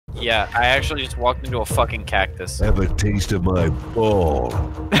Yeah, I actually just walked into a fucking cactus. Have a taste of my ball.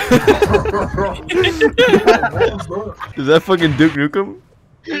 Is that fucking Duke Nukem?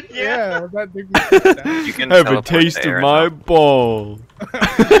 Yeah, that Duke Nukem. You can have a taste of my ball.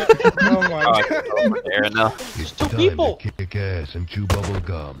 Oh my god. Over there now. It's two people. To kick ass and chew bubble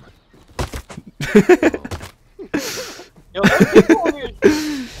gum. Yo, there's people over here.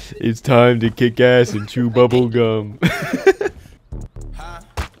 It's time to kick ass and chew bubble gum.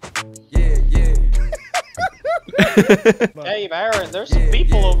 Hey, Aaron, there's some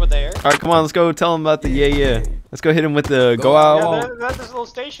people over there. Alright, come on, let's go tell him about the yeah. Let's go hit him with the go out. Yeah, they're at this little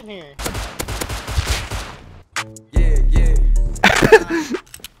station here.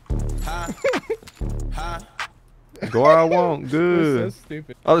 Go out won't. Good. So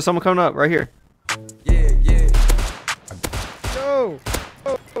stupid. Oh, there's someone coming up right here. No.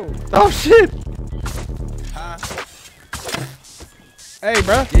 Oh shit. Hey,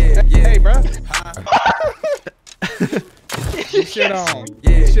 bruh. Hey, bruh. Get shit on.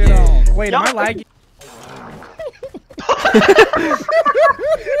 Get shit on. Wait, am I lagging?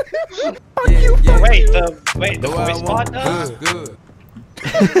 Wait, the voice spot does? Good.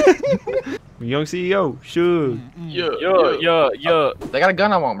 Young CEO, sure. Yeah. They got a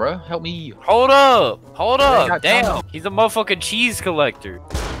gun I want, bro. Help me. Hold up. got Damn. He's a motherfucking cheese collector.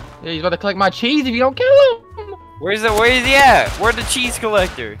 Yeah, he's about to collect my cheese if you don't kill him. Where is he at? Where's the cheese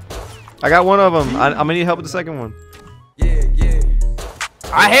collector? I got one of them. I'm gonna need help with the second one.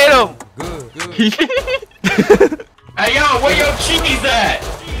 I hit him. Hey yo, where your cheese at?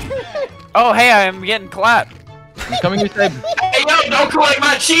 Oh, hey, I am getting clapped. He's coming to say. Hey yo, don't collect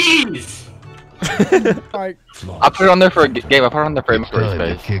my cheese! Like, I put it on there for Gabe. I put it on there for him for his Time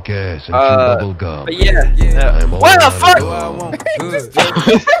to face. kick ass and chew bubble gum. But yeah. I'm What the all fuck?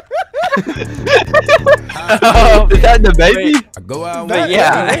 Is that the baby?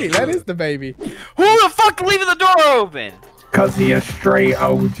 wait, that is the baby. Who the fuck leaving the door open? Cause he a straight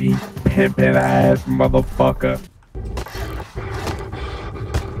OG pimpin' ass motherfucker.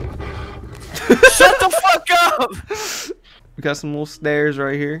 Shut the fuck up! We got some little stairs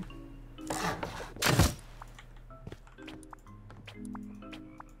right here.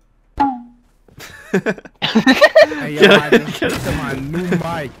 Hey, yo, I just switched to my new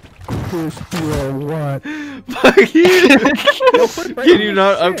mic. What? Fuck you. Can you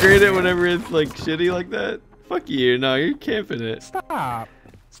not upgrade it whenever it's like shitty like that? Fuck you. No, you're camping it. Stop.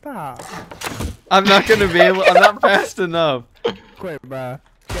 I'm not gonna be able. I'm not fast enough. Quit, bruh.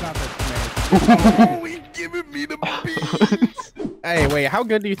 Get out there, man. Oh, he's giving me the beats. Hey, wait, how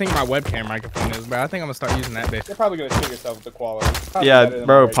good do you think my webcam microphone is, bro? I think I'm gonna start using that bitch. You're probably gonna shoot yourself with the quality. Yeah,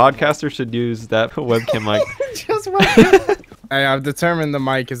 bro, podcasters should use that webcam mic. Just webcam. Hey, I've determined the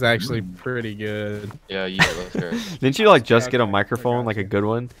mic is actually pretty good. Yeah, that's fair. Didn't you like just get a microphone, like a good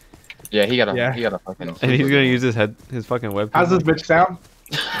one? Yeah, he got a fucking. And he's gonna use his fucking webcam. How's this bitch sound?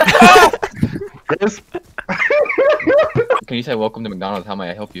 Can you say welcome to McDonald's? How may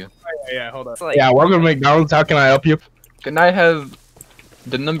I help you? Yeah, hold on. Yeah, welcome to McDonald's. How can I help you? Can I have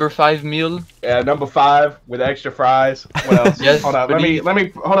the number 5 meal? Yeah, number 5 with extra fries. What else? Yes, hold up. please. Let me.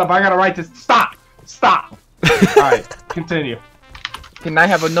 Hold up. I gotta write this. Stop. All right, continue. Can I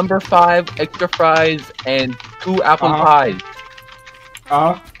have a number 5 extra fries and 2 apple pies?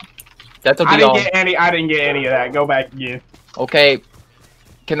 That'll be all. I didn't get any of that. Go back again. Okay.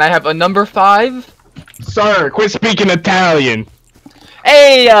 Can I have a number 5? Sir, quit speaking Italian.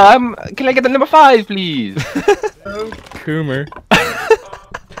 Hey, can I get the number 5, please? Coomer.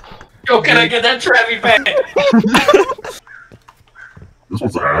 Yo, can I get that Travi bag? This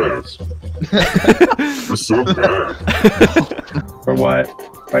was ass. It was so bad. For what?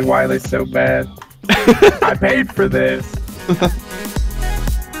 Like, why are they so bad? I paid for this.